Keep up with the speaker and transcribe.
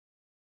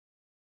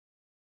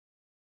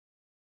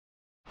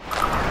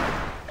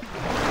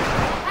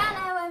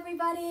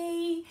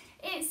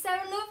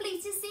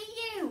lovely to see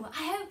you.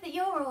 I hope that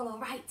you're all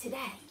alright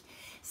today.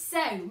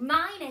 So,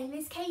 my name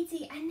is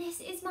Katie and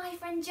this is my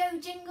friend Jo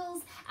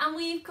Jingles, and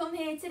we've come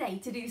here today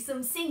to do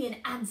some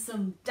singing and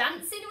some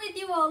dancing with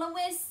you all, and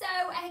we're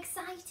so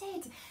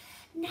excited.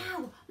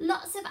 Now,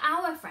 lots of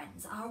our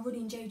friends are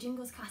running Jo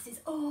Jingles classes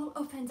all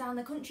up and down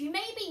the country.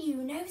 Maybe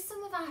you know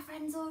some of our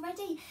friends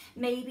already.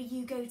 Maybe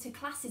you go to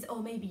classes,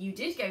 or maybe you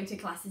did go to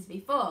classes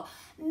before.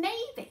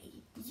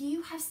 Maybe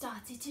you have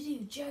started to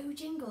do Jo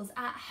Jingles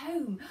at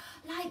home,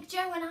 like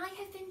Jo and I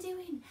have been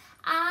doing.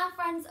 Our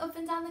friends up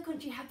and down the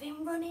country have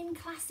been running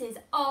classes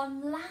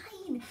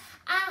online,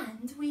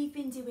 and we've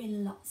been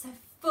doing lots of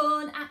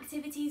fun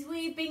activities.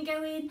 We've been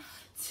going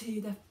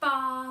to the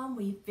farm,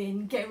 we've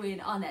been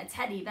going on a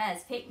teddy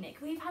bear's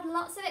picnic, we've had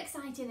lots of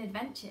exciting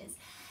adventures.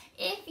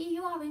 If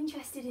you are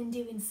interested in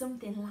doing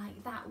something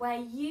like that where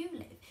you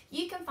live,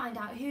 you can find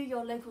out who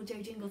your local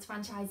Jo Jingles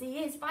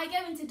franchisee is by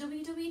going to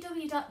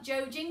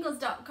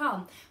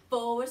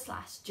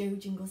www.jojingles.com/Jo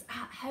Jingles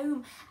at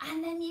home,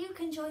 and then you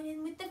can join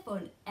in with the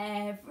fun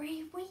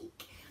every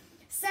week.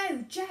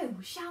 So, Jo,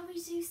 shall we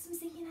do some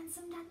singing and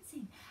some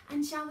dancing?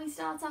 And shall we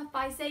start off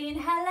by saying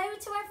hello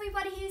to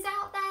everybody who's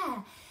out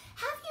there?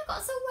 Have you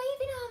got some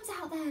waving arms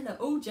out there? Look,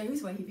 oh,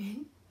 Jo's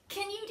waving.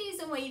 Can you do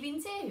some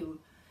waving too?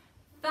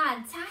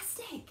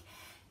 Fantastic.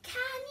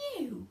 Can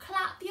you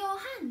clap your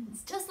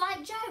hands just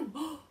like Jo?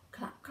 Oh,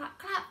 clap, clap,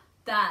 clap.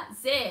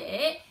 That's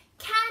it.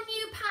 Can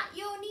you pat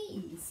your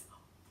knees?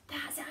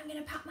 That's it. I'm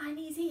going to pat my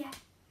knees here.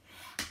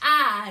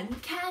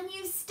 And can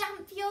you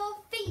stamp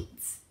your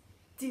feet?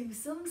 Do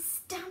some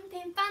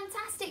stamping.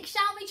 Fantastic.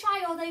 Shall we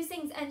try all those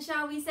things, and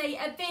shall we say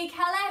a big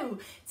hello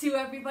to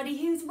everybody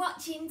who's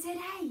watching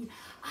today?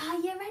 Are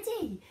you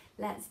ready?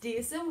 Let's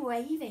do some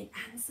waving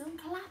and some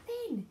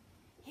clapping.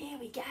 Here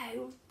we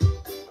go.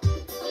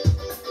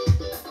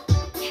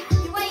 Can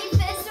you wave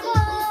first of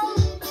all?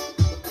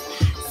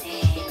 That's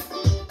it.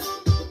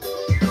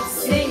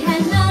 Say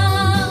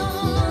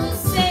hello,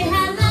 say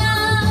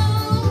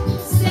hello,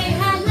 say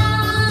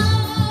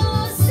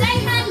hello, say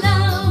hello,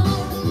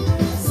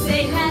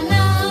 say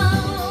hello,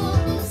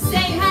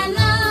 say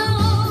hello,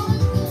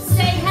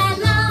 say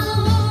hello,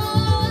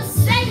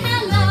 say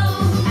hello,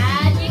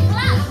 and you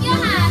clap your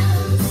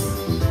hands,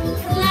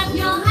 clap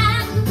your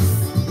hands,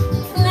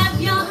 clap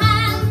your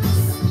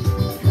hands,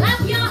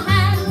 clap your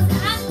hands,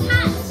 and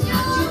pat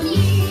your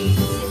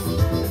knees,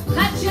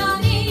 pat your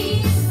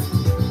knees,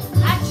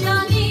 pat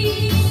your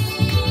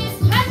knees,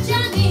 pat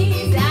your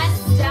knees, and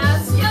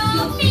stamp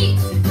your feet,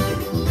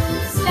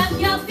 stamp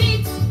your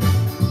feet,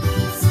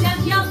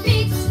 stamp your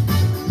feet,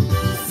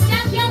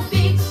 stamp your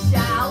feet.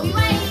 Shall we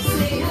wave?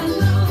 Say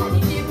hello.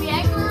 And give me a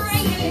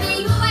great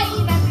big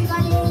wave,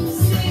 everybody.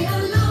 Say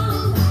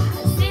hello.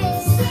 That's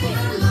it. Say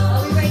hello.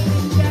 Are we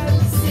waving, Jo?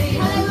 Say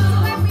hello to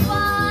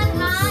everyone.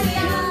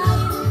 Hello.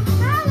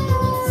 Hello.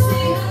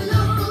 Say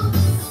hello.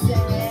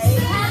 Say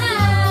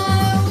hello.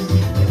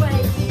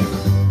 Wave.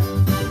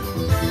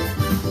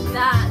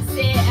 That's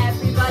it,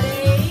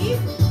 everybody.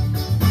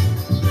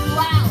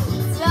 Well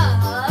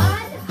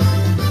done.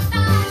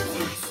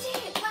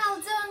 Fantastic. Well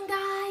done,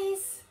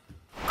 guys.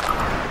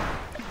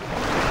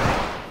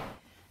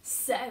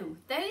 So,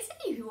 those of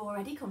you who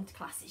already come to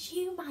classes,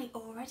 you might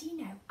already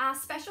know our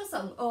special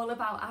song all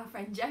about our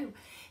friend Jo.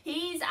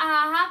 He's a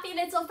happy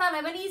little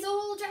fellow and he's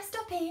all dressed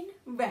up in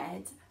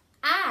red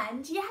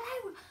and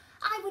yellow.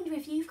 I wonder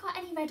if you've got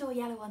any red or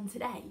yellow on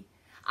today.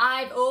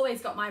 I've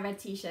always got my red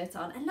t-shirt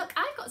on, and look,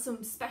 I've got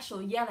some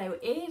special yellow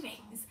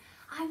earrings.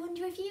 I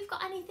wonder if you've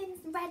got anything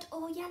red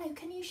or yellow.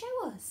 Can you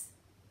show us?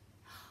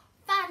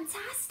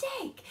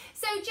 Fantastic.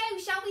 So, Jo,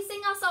 shall we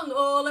sing our song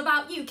all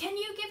about you? Can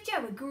you give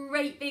Jo a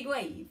great big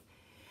wave?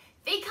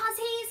 Because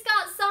he's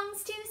got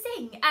songs to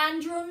sing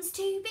and drums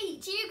to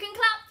beat. You can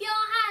clap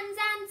your hands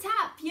and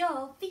tap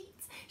your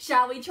feet.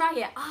 Shall we try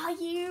it? Are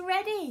you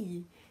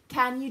ready?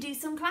 Can you do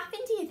some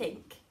clapping, do you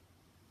think?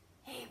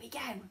 Here we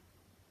go.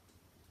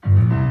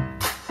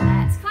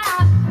 Let's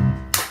clap.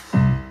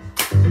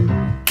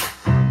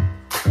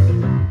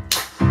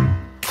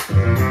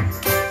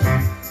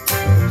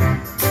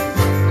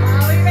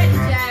 Are we ready,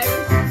 Jo?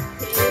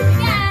 Here we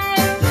go.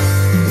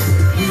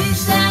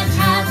 Who's that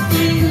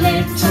happy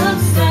little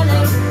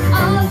fellow,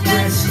 all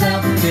dressed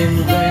up in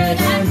red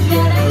and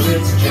yellow?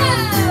 It's Jo,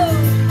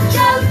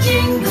 Jo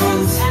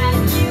Jingles.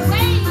 And you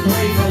wave.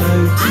 Wave hello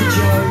to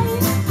Jo.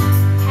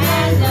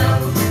 Hello.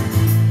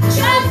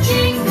 Jo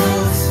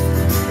Jingles.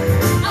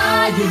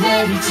 Are you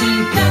ready to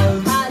go?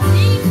 Cause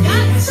he's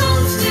got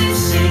Songs to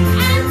sing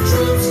and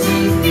drums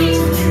to beat.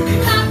 You can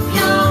clap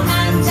your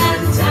hands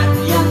and tap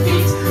your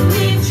feet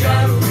with Jo,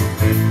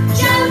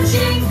 Jo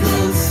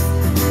Jingles.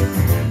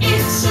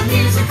 It's a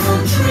musical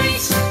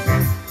treat.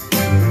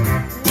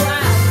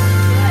 Wow.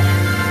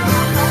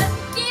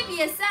 Give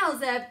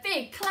yourselves a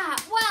big clap.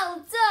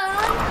 Well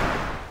done.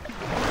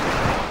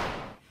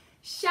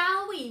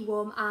 Shall we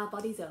warm our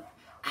bodies up?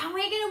 And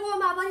we're going to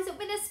warm our bodies up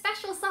with a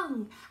special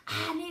song,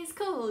 and it's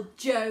called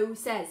Jo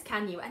Says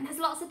Can You, and there's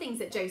lots of things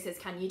that Jo says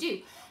can you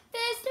do.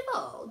 First of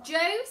all,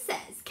 Jo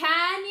says,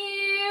 can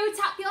you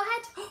tap your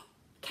head?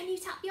 Can you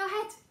tap your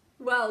head?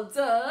 Well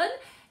done.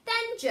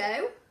 Then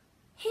Jo,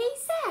 he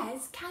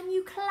says, can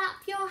you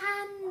clap your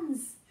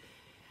hands?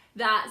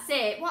 That's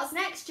it. What's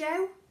next,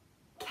 Jo?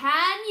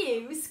 Can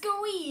you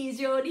squeeze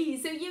your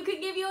knees? So you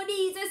can give your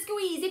knees a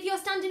squeeze. If you're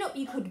standing up,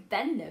 you could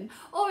bend them.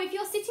 Or if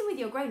you're sitting with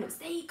your grown-ups,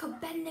 they could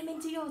bend them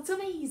into your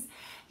tummies.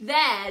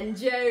 Then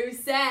Jo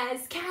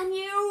says, can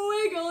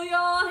you wiggle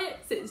your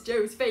hips? It's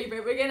Jo's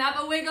favourite. We're going to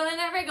have a wiggle and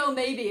a wriggle,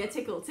 maybe a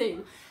tickle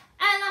too.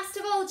 And last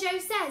of all, Jo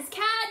says,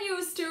 can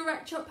you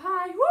stretch up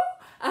high? Woo!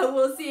 And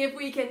we'll see if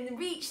we can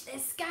reach the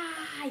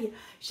sky.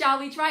 Shall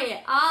we try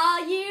it?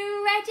 Are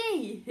you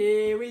ready?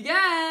 Here we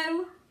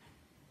go.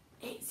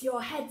 It's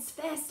your heads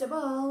first of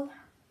all.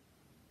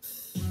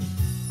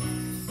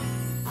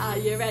 Are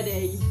you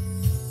ready?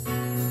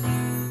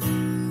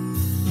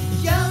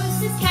 Jo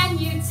says, can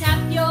you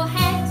tap your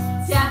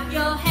head? Tap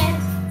your head,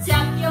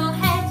 tap your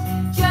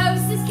head. Jo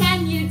says,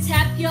 can you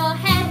tap your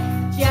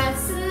head?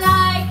 Just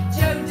like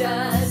Jo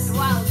does.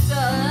 Well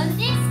done.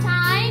 This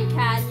time,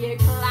 can you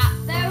clap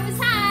those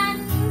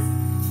hands?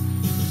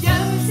 Jo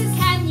says,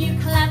 can you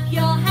clap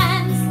your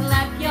hands?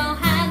 Clap your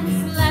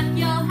hands, clap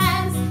your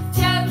hands.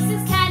 Jo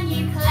says, can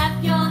you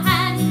clap your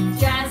hands?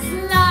 Just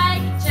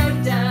like Jo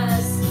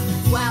does.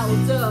 Well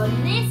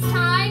done. This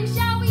time,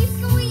 shall we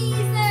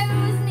squeeze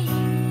those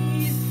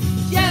knees?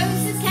 Jo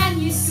says, can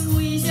you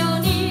squeeze your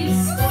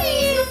knees?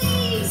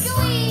 Squeeze,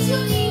 squeeze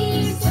your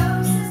knees.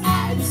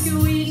 And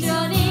squeeze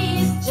your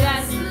knees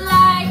just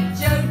like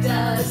Jo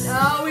does.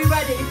 Are we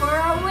ready for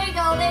a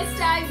wiggle this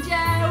time,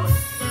 Jo?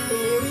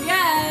 Here we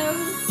go.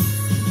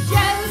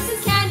 Jo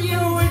says, can you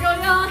wiggle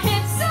your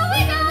hips?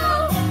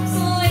 Wiggle,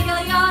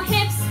 wiggle your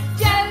hips.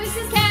 Jo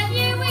says, can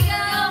you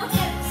wiggle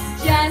hips?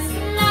 Just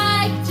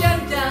like Jo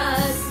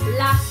does.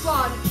 Last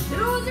one.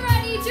 Who's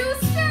ready to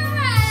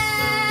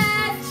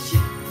stretch?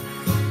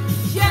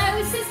 Jo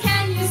says,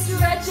 can you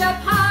stretch up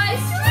high?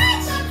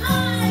 Stretch up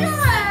high.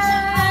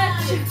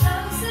 Stretch.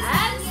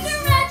 And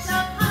stretch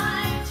up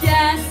high.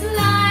 Just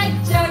like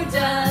Jo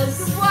does.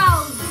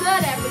 Well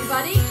done,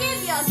 everybody.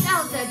 Give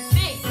yourselves a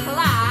big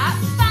clap.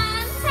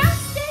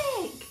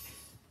 Fantastic.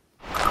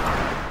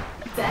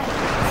 Then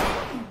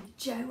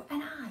Jo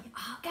and I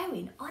are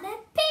going on a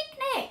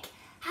picnic.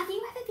 Have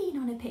you ever been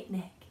on a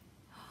picnic?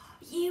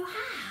 You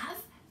have?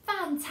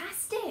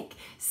 Fantastic.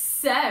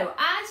 So,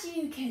 as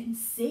you can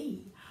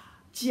see,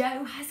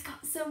 Jo has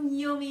got some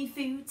yummy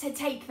food to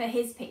take for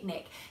his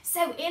picnic.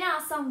 So in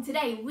our song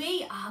today,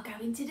 we are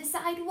going to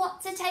decide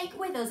what to take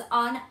with us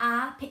on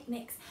our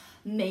picnics.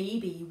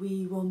 Maybe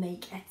we will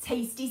make a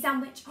tasty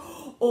sandwich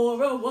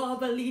or a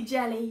wobbly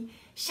jelly.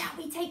 Shall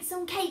we take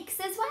some cakes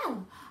as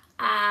well?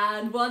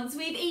 And once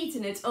we've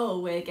eaten it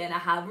all, we're gonna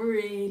have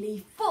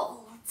really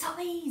full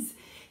tummies.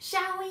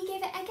 Shall we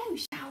give it a go?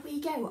 Shall we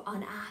go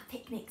on our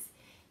picnics?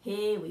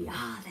 Here we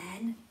are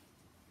then.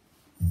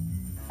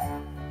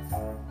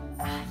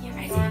 Are you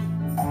ready?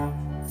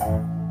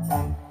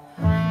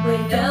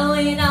 We're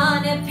going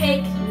on a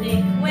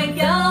picnic. We're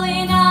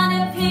going on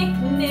a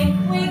picnic.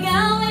 We're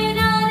going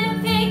on a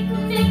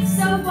picnic.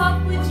 So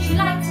what would you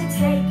like to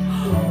take?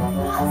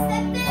 What's the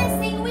first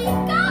thing we've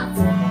got?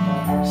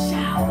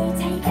 Shall we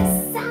take a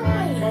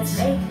sandwich? Let's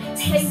make a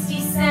tasty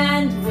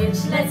sandwich.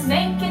 Let's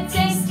make a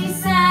tasty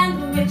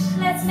sandwich.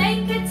 Let's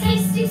make a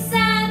tasty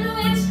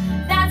sandwich.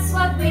 That's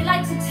what we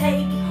like to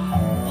take.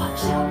 What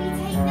shall we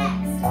take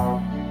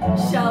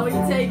next? Shall we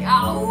take a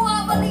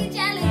wobbly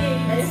jelly?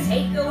 Let's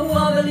take a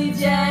wobbly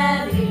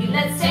jelly.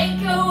 Let's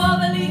take a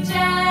wobbly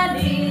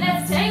jelly.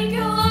 Let's take a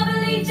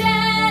wobbly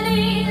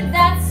jelly.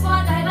 That's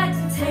what I like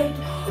to take.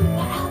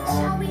 What else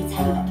shall we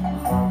take?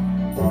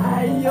 A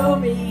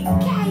yummy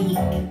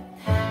cake.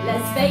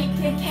 Let's bake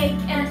a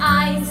cake and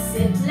ice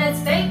it. Let's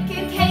bake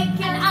a cake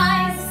and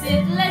ice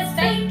it. Let's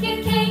bake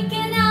a cake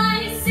and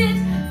ice it.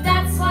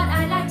 That's what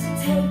I like to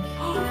take.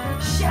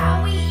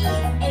 Shall we eat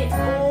it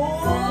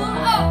all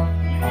up?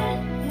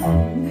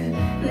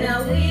 Now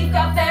we've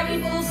got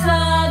very full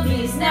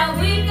tummies. Now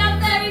we've got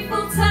very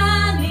full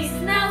tummies.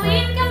 Now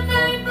we've got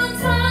very full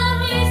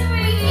tummies.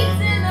 We're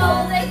eating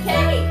all the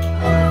cake.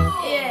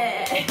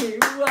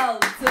 Yeah, well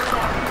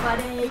done,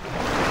 everybody.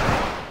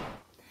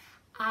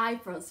 I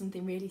brought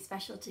something really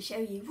special to show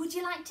you. Would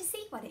you like to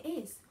see what it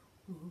is?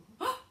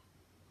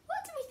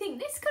 What do we think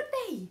this could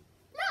be?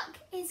 Look,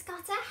 it's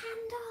got a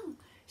handle.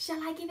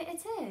 Shall I give it a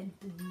turn?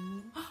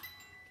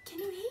 Can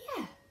you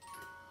hear?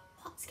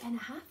 What's going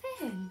to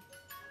happen?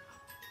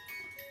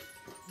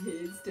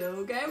 It's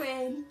still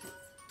going.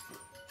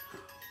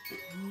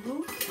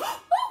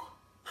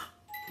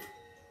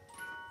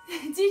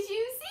 Did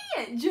you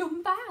see it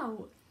jump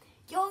out?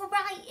 You're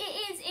right,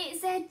 it is.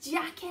 It's a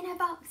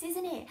Jack-in-a-Box,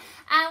 isn't it?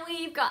 And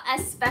we've got a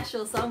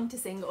special song to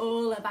sing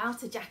all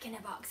about a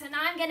Jack-in-a-Box. And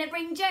I'm going to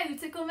bring Jo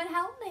to come and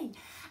help me.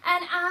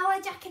 And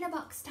our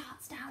Jack-in-a-Box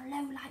starts down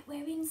low like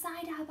we're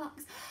inside our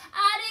box.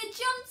 And it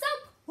jumps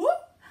up.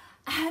 Whoop,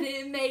 and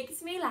it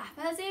makes me laugh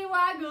as it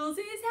waggles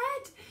his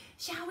head.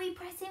 Shall we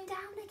press him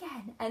down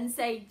again and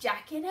say,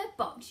 Jack in a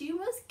box, you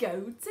must go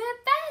to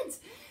bed?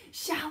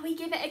 Shall we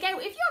give it a go?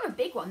 If you're a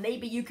big one,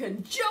 maybe you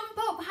can jump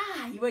up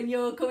high when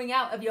you're coming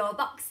out of your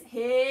box.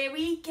 Here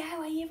we go.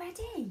 Are you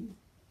ready?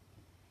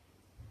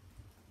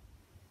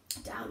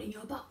 Down in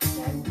your box,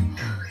 Joe.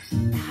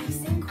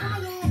 Nice and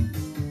quiet.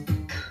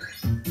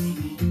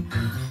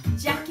 Ready?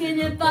 Jack in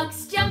a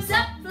box jumps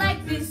up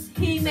like this.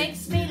 He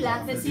makes me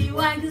laugh as he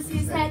waggles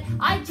his head.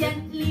 I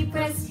gently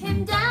press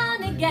him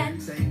down again.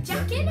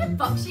 Jack in a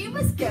box, you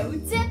must go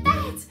to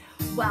bed.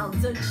 Well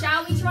done,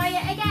 shall we try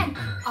it again?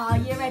 Are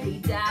you ready?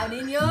 Down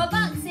in your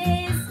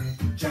boxes.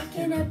 Jack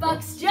in a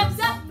box jumps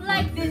up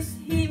like this.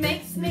 He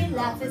makes me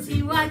laugh as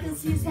he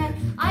waggles his head.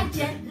 I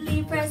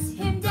gently press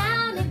him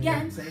down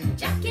again.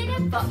 Jack in a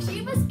box,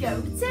 you must go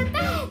to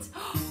bed.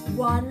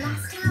 One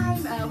last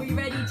time. Are we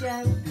ready,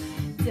 Joe?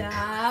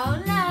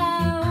 Down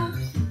low.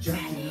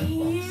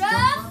 Ready?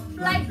 Up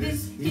like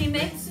this. He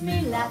makes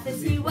me laugh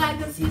as he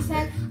waggles his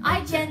head.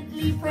 I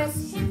gently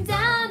press him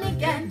down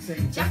again.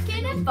 Jack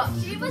in a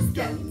box, you must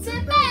go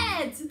to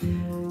bed.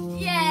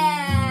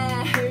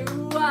 Yeah!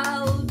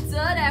 Well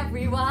done,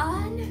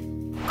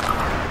 everyone.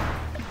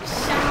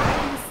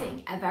 Shall we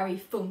sing a very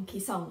funky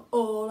song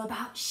all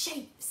about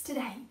shapes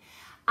today?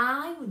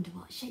 I wonder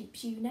what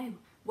shapes you know.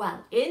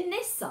 Well, in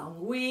this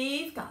song,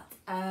 we've got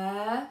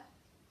a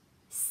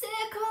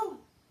circle.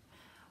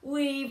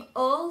 We've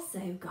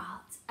also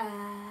got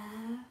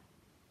a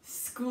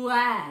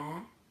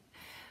square.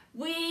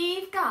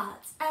 We've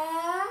got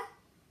a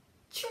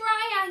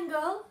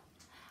triangle.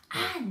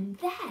 And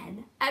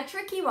then a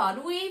tricky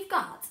one, we've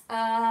got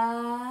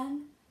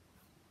an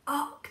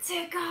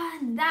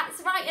octagon.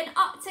 That's right, an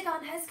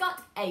octagon has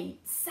got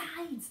 8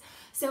 sides.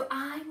 So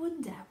I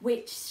wonder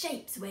which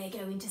shapes we're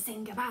going to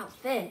sing about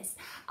first.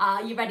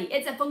 Are you ready?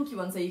 It's a funky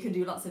one, so you can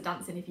do lots of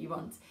dancing if you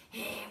want.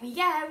 Here we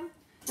go.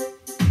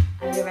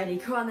 Are you ready?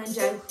 Come on then,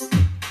 Joe.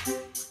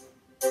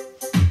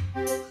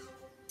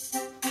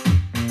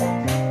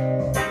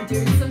 I'm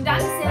doing some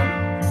dancing.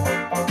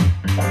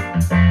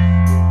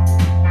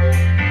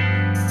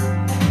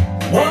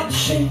 What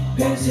shape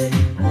is it?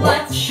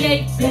 What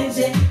shape is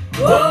it?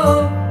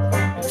 Whoa!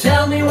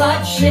 Tell me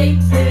what shape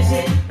is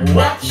it?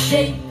 What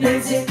shape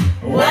is it?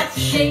 What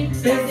shape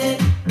is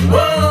it?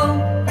 Whoa!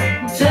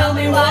 Tell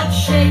me what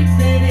shape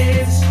it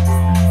is.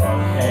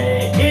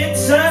 Hey,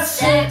 it's a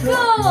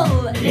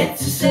circle.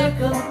 It's a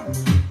circle.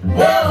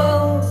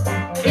 Whoa!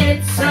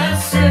 It's a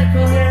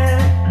circle.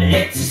 Yeah.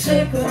 It's a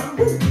circle.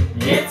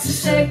 It's a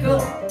circle.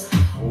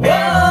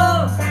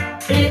 Whoa!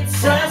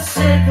 It's a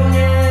circle.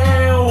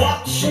 Yeah.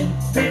 What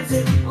shape is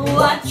it?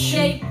 What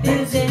shape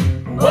is it?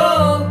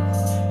 Whoa!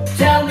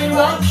 Tell me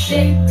what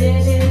shape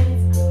it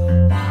is.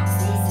 What's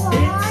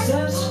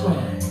this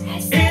one?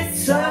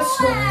 It's a square. It's a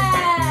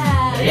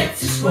square.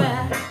 It's a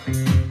square.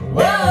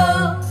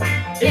 Whoa!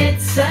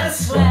 It's a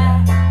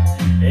square.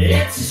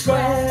 It's a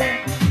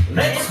square.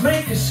 Let's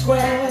make a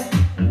square.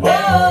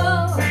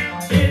 Whoa!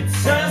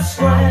 It's a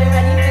square. Are you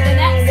ready for the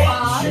next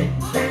one? What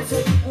shape is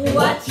it?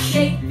 What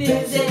shape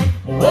is it?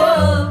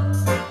 Whoa!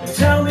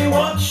 Tell me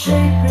what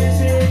shape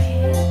is it?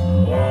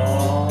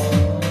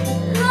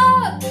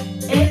 Look!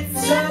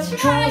 It's a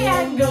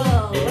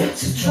triangle.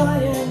 It's a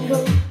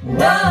triangle.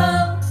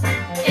 Whoa!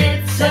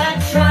 It's a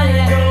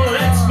triangle.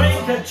 Let's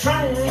make a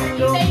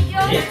triangle. Make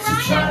your It's a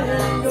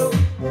triangle. triangle.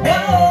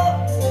 Whoa!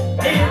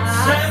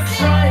 It's a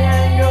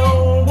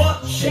triangle. What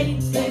shape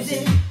is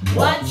it?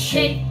 What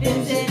shape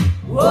is it?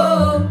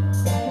 Whoa!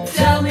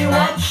 Tell me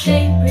what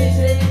shape is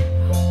it?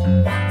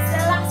 That's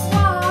the last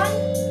one.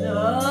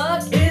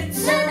 Look!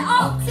 It's An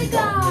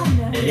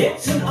octagon.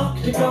 It's an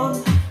octagon.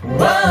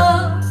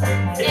 Whoa!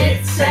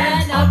 It's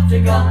an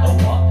octagon. A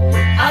what?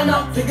 An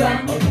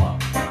octagon. A what?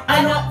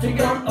 An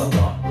octagon. A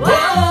what?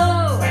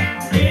 Whoa!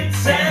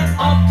 It's an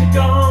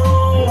octagon.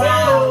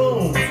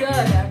 Whoa!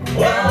 Done,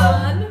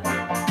 everyone.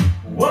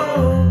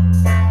 Whoa!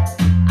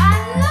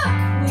 And look,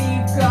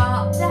 we've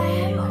got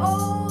them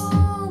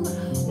all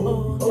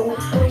of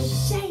our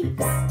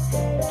shapes.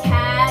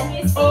 Can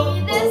you see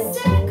the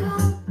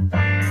circle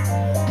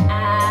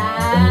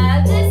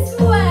and the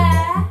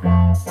square,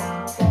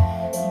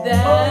 the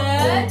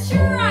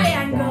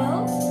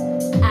triangle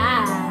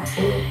and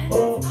the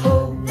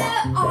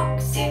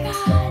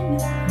octagon?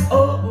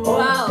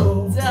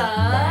 Well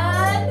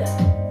done.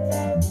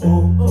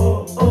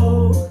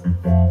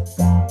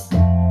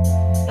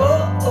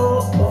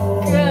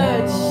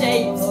 Good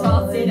shape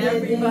spotting,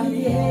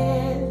 everybody.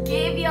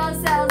 Give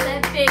yourselves a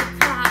big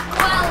clap.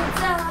 Well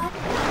done.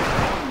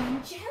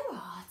 And Joe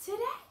are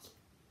today.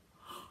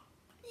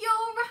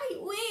 You're right,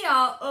 we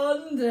are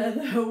under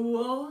the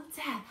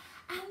water.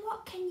 And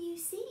what can you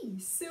see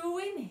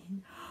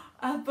swimming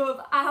above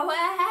our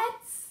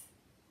heads?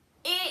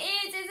 It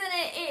is, isn't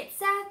it?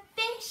 It's a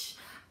fish.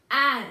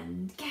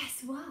 And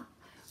guess what?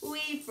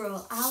 We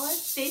brought our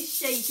fish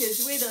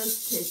shakers with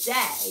us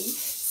today.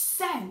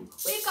 So,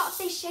 we've got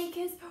fish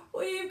shakers,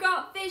 we've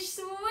got fish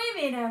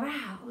swimming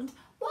around.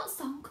 What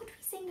song could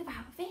we sing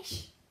about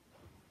fish?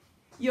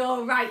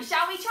 You're right.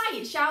 Shall we try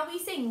it? Shall we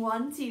sing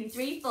 1, 2,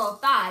 3, 4,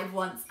 5?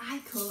 Once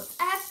I caught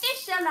a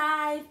fish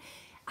alive.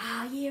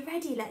 Are you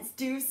ready? Let's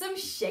do some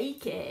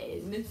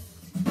shaking.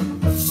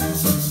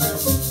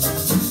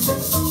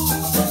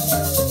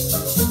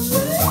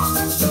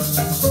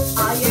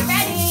 Are you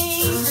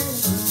ready?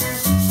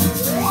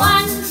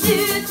 1,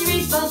 2,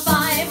 3, 4,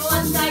 5.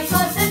 Once I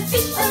caught a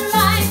fish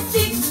alive.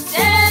 6,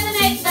 7,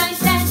 8, 9,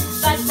 10.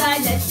 But I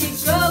let it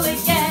go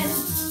again.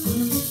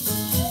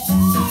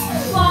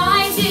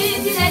 Why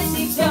did you let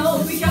it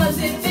go? Because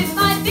it bit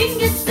my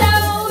finger so.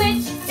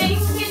 Which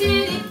finger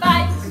did it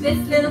bite? This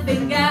little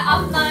finger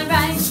on my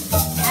right.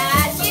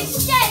 Can you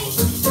shake?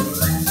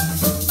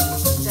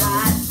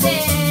 That's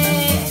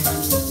it.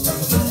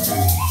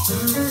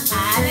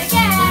 And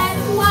again.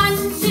 1,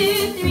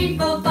 2, 3,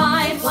 4,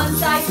 5.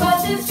 Once I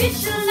caught a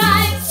fish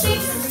alive.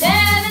 6, 7,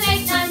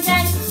 8, 9,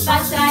 10.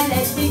 But I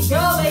let it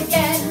go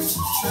again.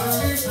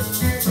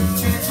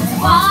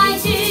 Why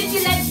did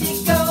you let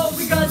it go?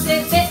 Because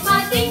it bit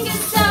my finger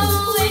so.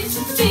 Which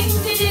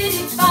finger did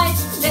it bite?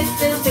 This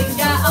little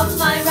finger on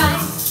my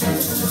right.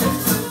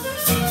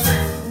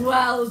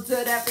 Well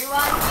done,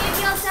 everyone. Give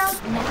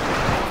yourself. Now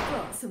I've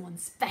got someone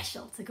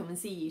special to come and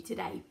see you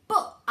today,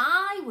 but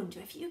I wonder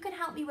if you can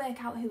help me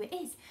work out who it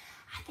is.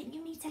 I think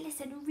you need to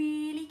listen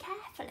really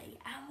carefully,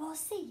 and we'll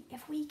see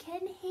if we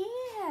can hear.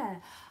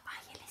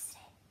 Are you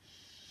listening?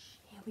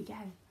 Here we go.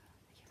 Are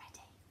you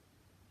ready?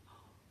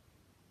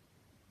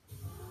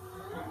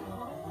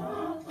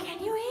 Can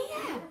you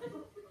hear?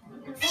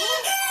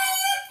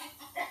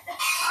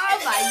 Oh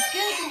my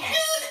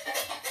goodness!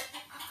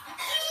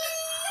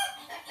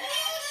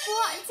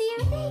 What do you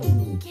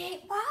think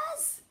it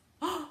was?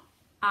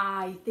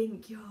 I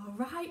think you're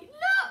right.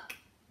 Look!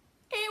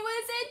 It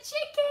was a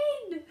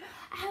chicken!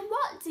 And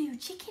what do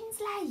chickens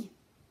lay?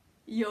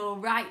 You're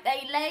right,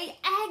 they lay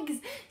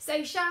eggs.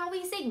 So shall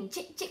we sing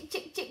chick, chick,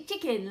 chick, chick,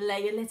 chicken,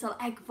 lay a little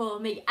egg for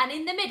me? And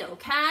in the middle,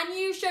 can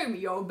you show me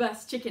your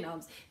best chicken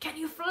arms? Can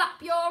you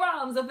flap your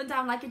arms up and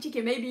down like a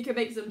chicken? Maybe you can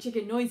make some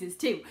chicken noises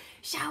too.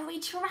 Shall we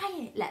try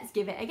it? Let's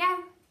give it a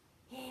go.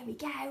 Here we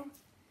go.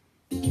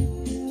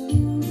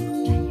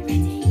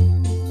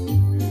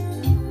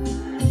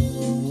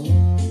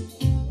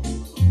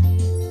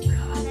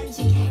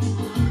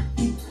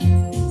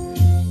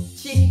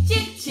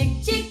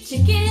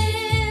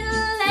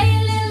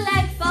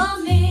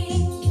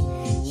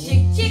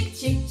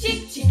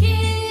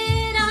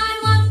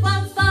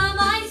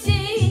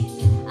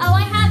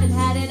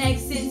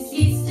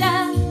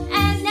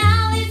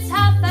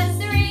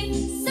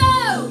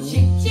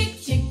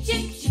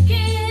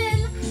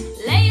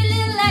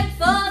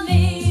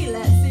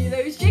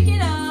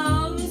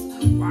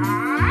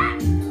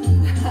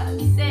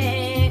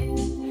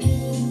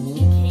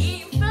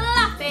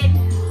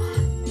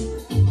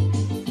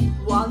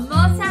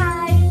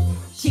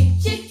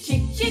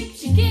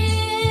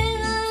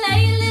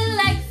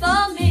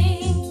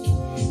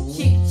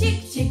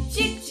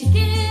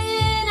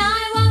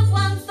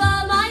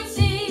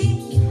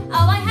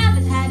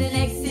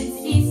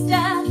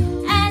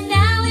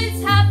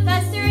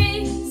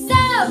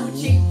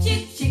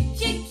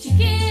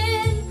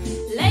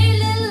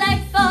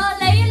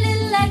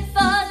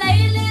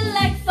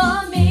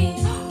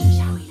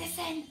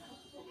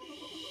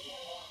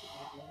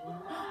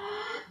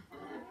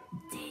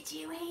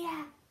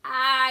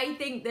 I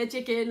think the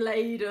chicken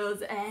laid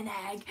us an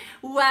egg.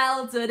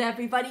 Well done,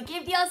 everybody.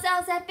 Give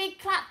yourselves a big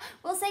clap.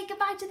 We'll say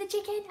goodbye to the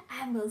chicken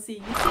and we'll see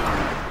you soon.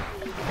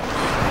 Ready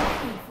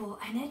for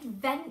an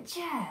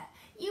adventure?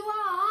 You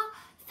are?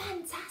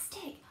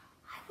 Fantastic.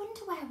 I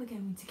wonder where we're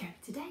going to go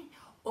today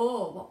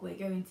or what we're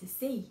going to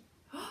see.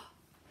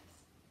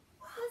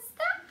 What's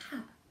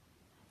that?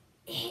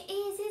 It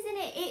is, isn't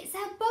it? It's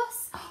a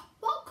bus.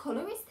 What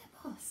colour is the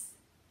bus?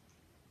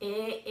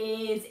 It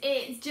is.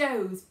 It's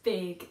Jo's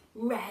big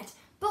red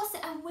bus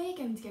and we're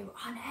going to go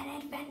on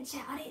an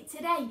adventure on it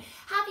today.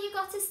 Have you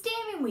got a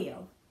steering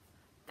wheel?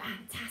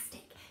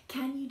 Fantastic.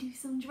 Can you do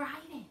some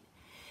driving?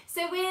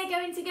 So we're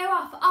going to go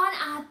off on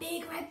our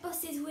big red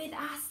buses with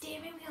our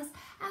steering wheels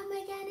and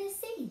we're going to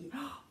see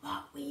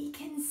what we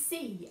can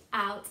see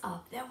out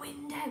of the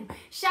window.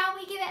 Shall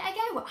we give it a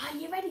go? Are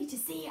you ready to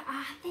see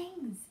our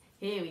things?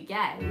 Here we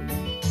go.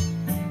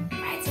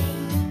 Ready?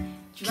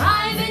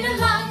 Driving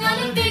along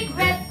on a big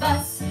red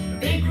bus,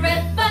 big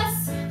red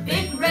bus,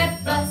 big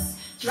red bus.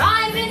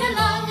 Driving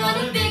along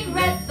on a big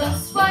red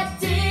bus, what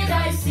did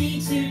I see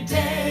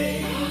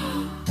today?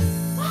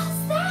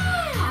 What's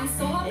that? I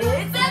saw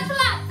it's a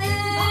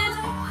blackbird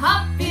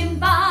hopping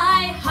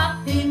by,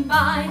 hopping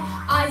by.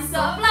 I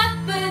saw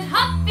blackbird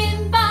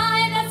hopping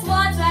by, that's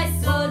what I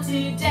saw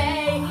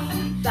today.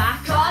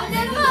 Back on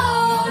the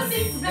bus,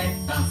 big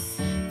red bus,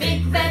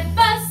 big red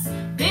bus,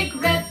 big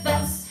red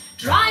bus.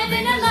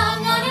 Driving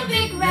along on a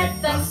big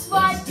red bus,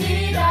 what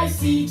did I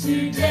see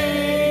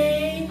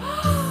today?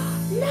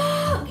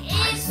 Look,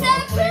 it's a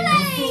plane!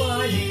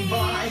 Flying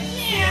by,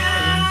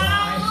 flying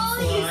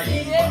by,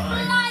 flying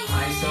by.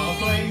 I saw a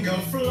plane go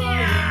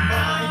flying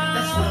by,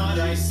 that's what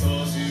I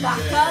saw today.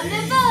 Back on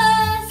the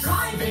bus,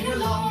 Driving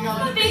along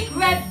on a big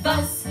red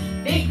bus,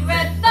 big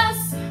red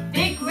bus,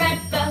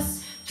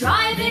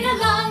 driving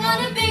along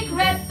on a big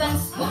red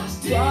bus. What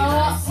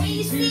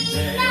we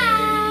see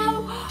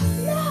now?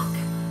 Look,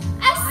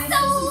 a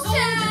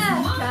soldier!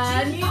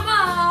 Can you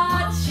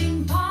march?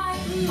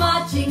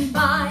 Marching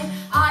by.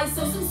 I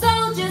saw some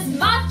soldiers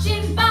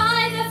marching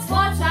by. That's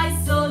what I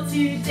saw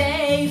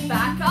today.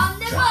 Back on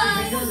the bus.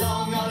 Driving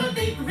along on a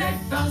big red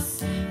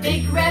bus.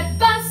 Big red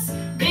bus,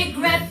 big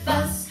red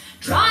bus,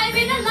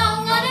 driving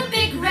along on a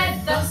big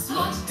red bus.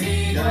 What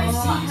did I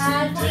see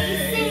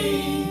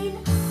today?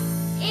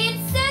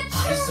 It's a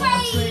I saw a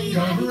train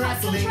go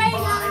rattling by,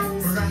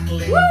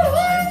 rattling Woo, by, woo.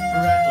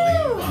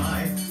 rattling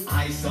by.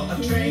 I saw a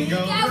train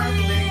go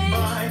rattling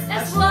by.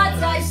 That's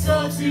what I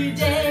saw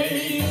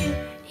today.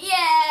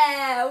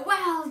 Yeah,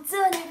 well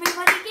done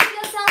everybody. Give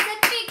yourselves a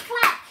big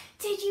clap.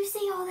 Did you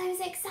see all those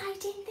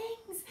exciting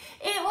things?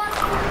 It was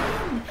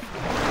fun.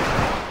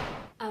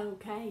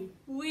 Okay,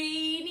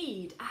 we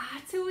need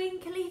our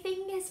twinkly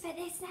fingers for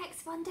this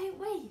next one, don't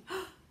we?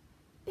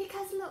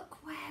 Because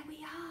look where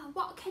we are.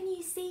 What can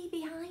you see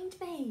behind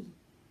me?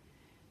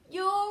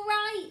 You're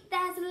right,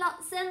 there's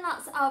lots and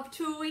lots of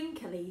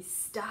twinkly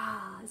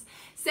stars.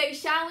 So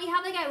shall we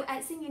have a go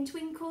at singing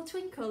Twinkle,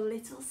 Twinkle,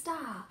 Little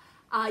Star?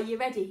 Are you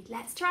ready?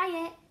 Let's try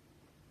it.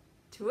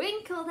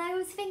 Twinkle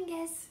those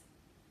fingers.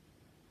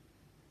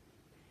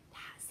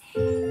 That's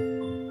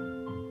it.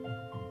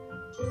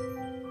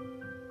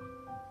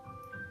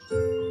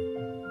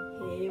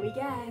 Here we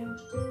go.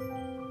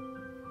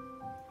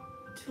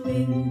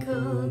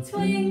 Twinkle,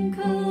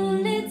 twinkle,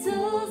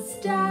 little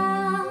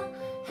star,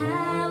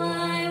 how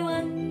I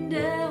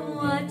wonder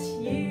what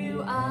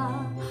you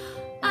are.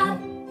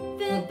 Up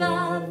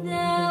above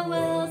the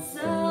world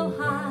so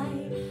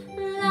high,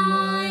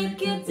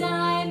 like a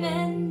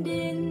diamond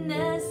in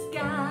the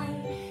sky.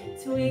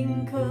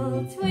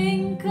 Twinkle,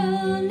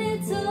 twinkle,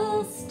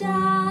 little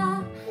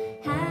star,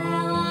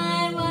 how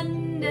I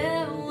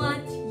wonder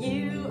what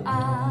you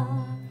are.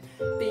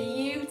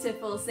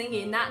 Beautiful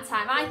singing that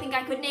time. I think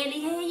I could nearly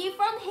hear you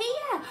from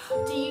here.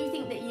 Do you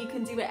think that you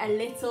can do it a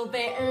little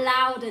bit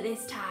louder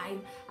this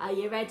time? Are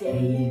you ready?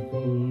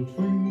 Twinkle,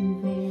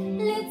 twinkle,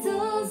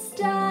 Little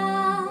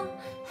star,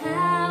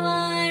 how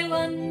I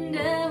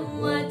wonder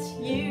what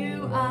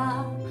you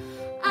are.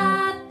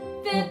 Up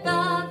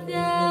above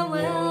the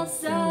world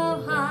so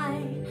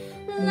high,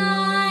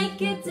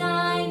 like a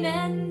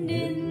diamond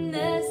in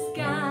the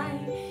sky.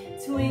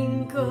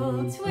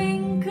 Twinkle,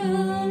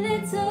 twinkle,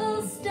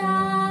 little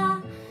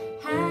star,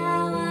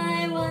 how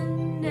I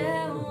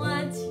wonder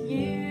what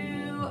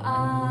you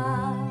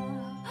are.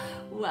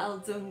 Well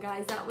done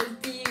guys, that was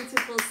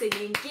beautiful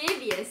singing.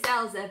 Give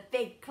yourselves a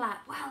big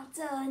clap. Well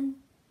done.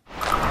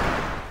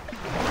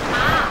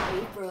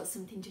 I brought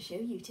something to show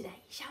you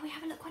today. Shall we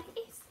have a look what it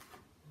is?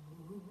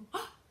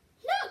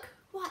 Look,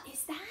 what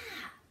is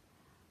that?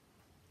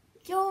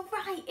 You're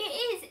right,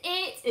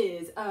 it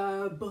is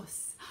a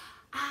bus.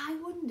 I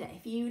wonder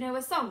if you know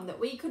a song that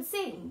we could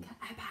sing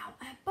about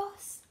a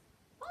bus.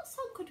 What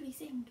song could we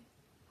sing?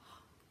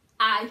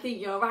 I think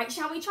you're right.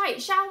 Shall we try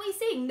it? Shall we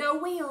sing The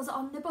Wheels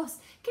on the Bus?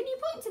 Can you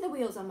point to the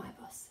wheels on my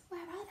bus?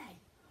 Where are they?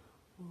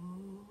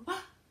 Ooh.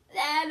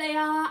 There they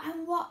are.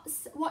 And what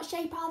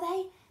shape are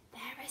they?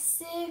 They're a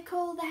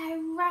circle. They're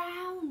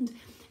round.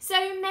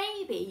 So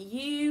maybe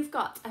you've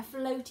got a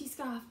floaty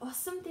scarf or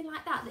something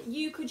like that that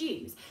you could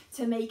use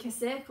to make a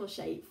circle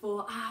shape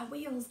for our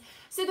wheels.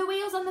 So the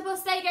wheels on the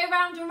bus, they go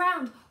round and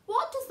round.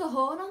 What does the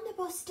horn on the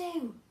bus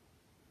do?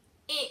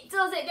 It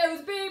does. It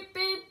goes beep,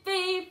 beep,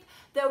 beep.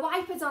 The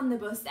wipers on the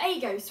bus, they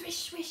go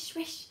swish, swish,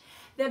 swish.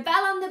 The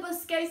bell on the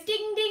bus goes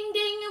ding, ding,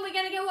 ding, and we're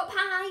going to go up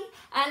high.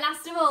 And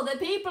last of all, the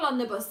people on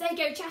the bus, they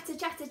go chatter,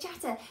 chatter,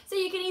 chatter. So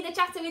you can either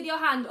chatter with your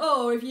hand,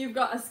 or if you've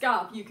got a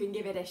scarf, you can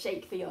give it a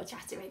shake for your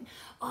chattering.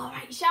 All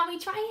right, shall we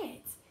try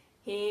it?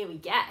 Here we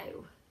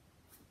go.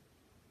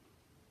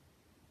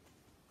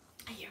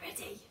 Are you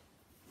ready?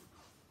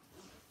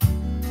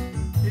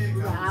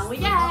 Round we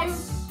go.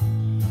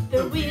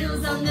 The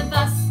wheels on the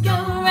bus go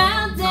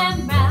round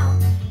and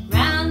round,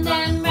 round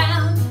and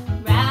round,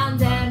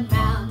 round and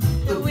round.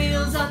 The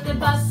wheels of the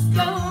bus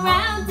go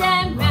round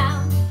and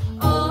round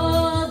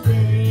all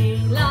day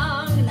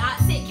long.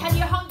 That's it. Can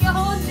you honk your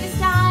horns this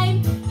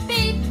time?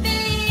 Beep,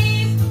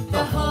 beep.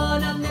 The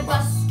horn on the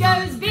bus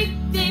goes beep,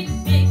 beep,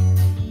 beep,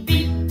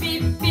 beep,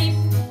 beep, beep,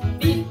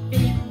 beep,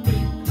 beep,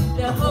 beep.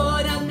 The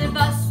horn on the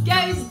bus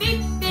goes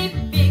beep, beep,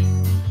 beep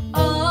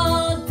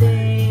all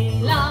day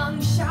long.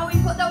 Shall we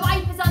put the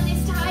wipers on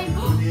this time?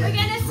 We're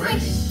gonna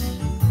swish.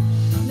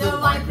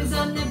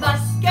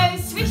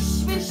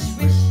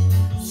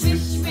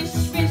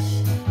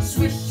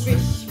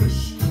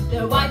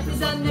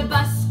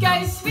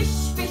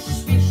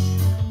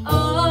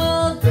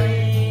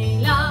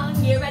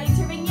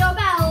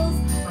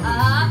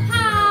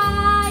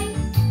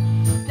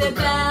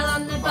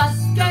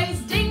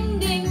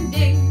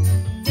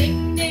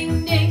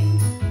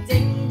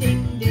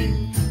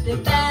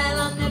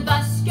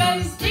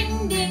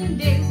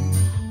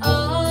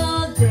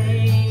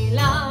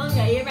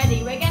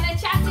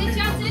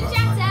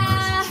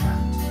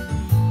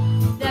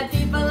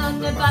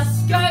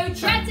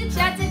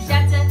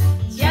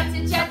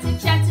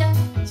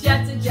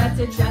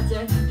 chatter,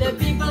 chatter. The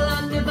people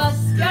on the bus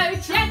go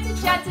chatter,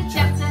 chatter,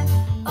 chatter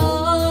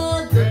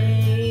all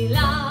day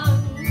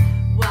long.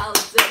 Well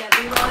done,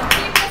 everyone.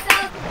 Give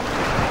yourself.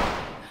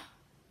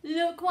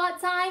 Look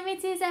what time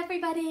it is,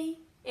 everybody.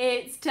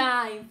 It's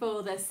time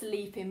for the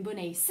sleeping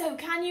bunny. So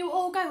can you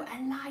all go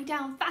and lie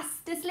down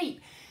fast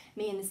asleep?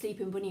 Me and the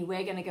sleeping bunny,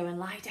 we're going to go and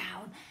lie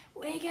down.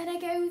 We're going to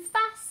go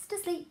fast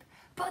asleep.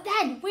 But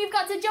then we've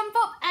got to jump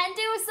up and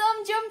do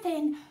some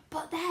jumping.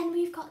 But then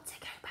we've got to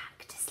go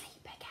back to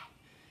sleep again.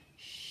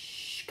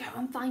 Shh, go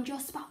and find your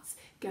spots.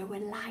 Go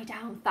and lie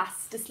down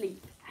fast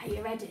asleep. Are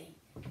you ready?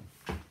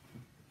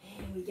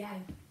 Here we go.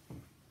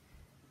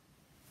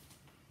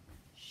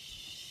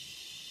 Shh.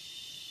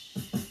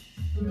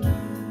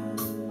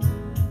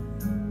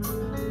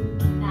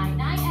 Night,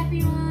 night,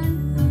 everyone.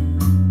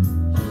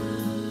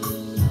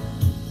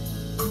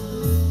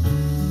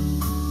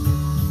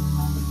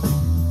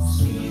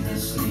 See the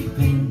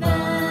sleeping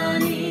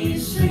bunny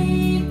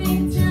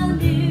sleeping till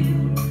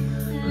noon.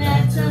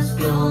 Let us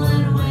go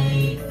and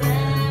wake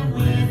them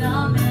with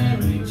our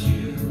merry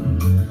tune.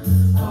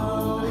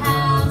 Oh,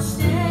 how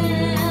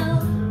still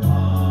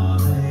are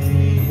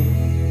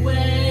they?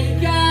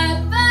 Wake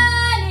up,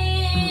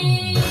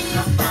 bunny!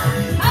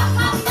 Hop,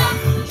 hop, hop,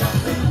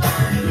 jumping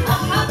bunny.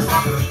 Hop, hop,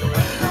 hop,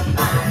 hop,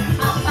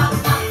 hop,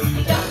 hop,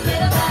 jump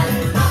little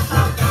bunny. Hop,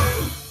 hop, hop.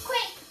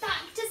 Quick,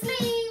 back to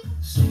sleep!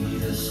 See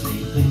the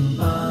sleeping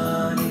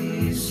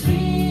bunny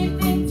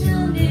sleeping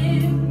till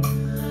noon.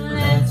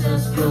 Let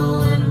us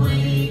go and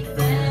wake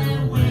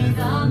them with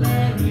our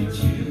merry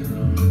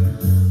tune.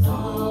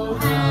 Oh,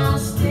 how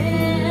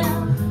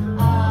still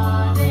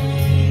are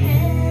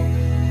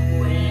they?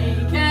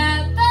 Wake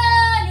up,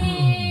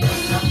 bunny!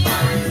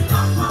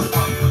 Hop, hop,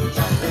 hop,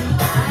 jumping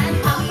bunny.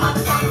 Hop, hop,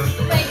 hop,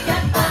 wake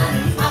up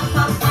bunny. Hop,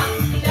 hop, hop,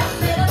 jump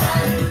little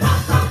bunny.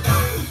 Hop, hop,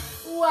 hop.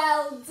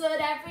 Well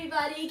done,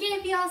 everybody.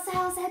 Give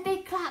yourselves a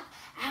big clap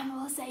and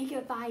we'll say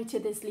goodbye to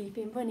the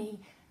sleeping bunny.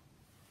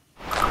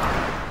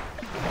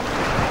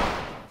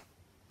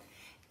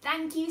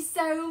 Thank you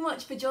so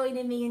much for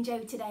joining me and Jo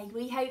today.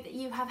 We hope that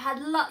you have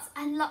had lots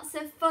and lots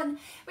of fun.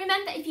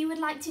 Remember, if you would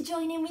like to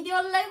join in with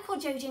your local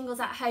Jo Jingles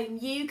at home,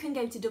 you can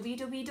go to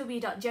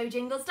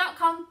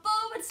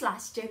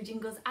www.jojingles.com/Jo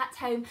Jingles at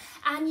home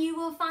and you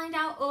will find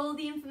out all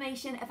the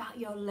information about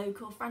your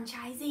local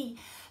franchisee.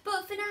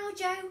 But for now,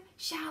 Jo,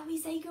 shall we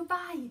say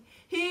goodbye?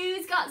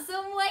 Who's got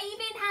some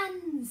waving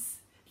hands?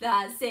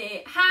 That's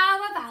it.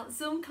 How about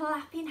some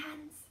clapping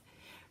hands?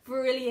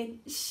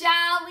 Brilliant.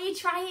 Shall we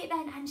try it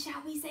then? And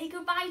shall we say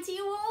goodbye to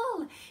you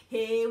all?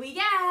 Here we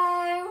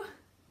go.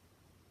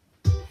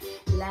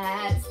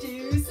 Let's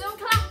do some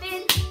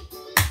clapping.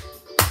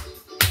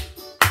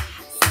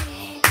 That's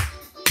it.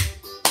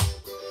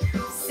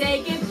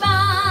 Say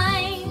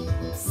goodbye.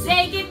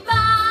 Say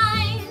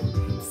goodbye.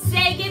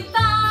 Say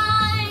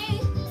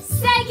goodbye.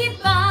 Say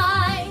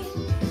goodbye.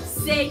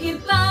 Say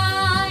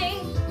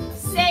goodbye.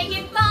 Say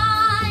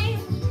goodbye.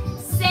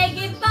 Say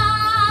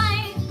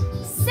goodbye.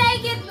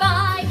 Say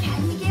goodbye. Can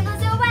you give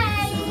us a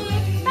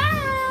wave?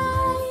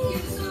 Bye.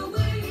 Gives a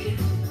wave.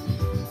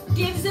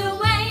 Gives a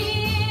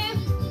wave.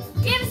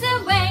 Gives a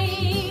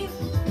wave.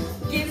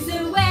 Gives a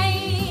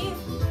wave.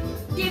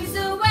 Gives a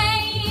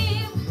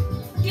wave.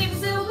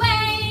 Gives a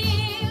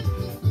wave.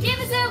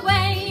 Gives a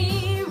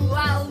wave.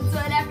 Well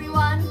done,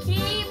 everyone.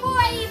 Keep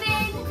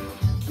waving.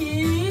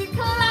 Keep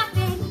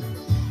clapping.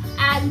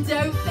 And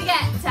don't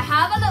forget to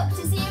have a look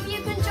to see if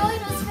you can join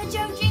us for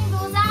Jo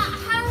Jingles at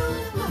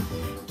home.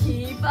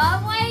 Keep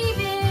on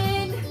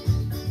waving.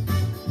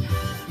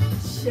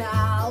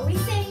 Shall we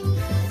sing?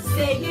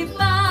 Say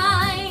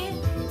goodbye.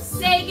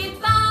 Say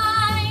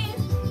goodbye.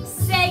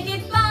 Say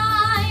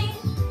goodbye.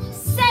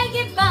 Say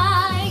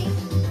goodbye.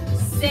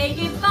 Say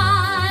goodbye.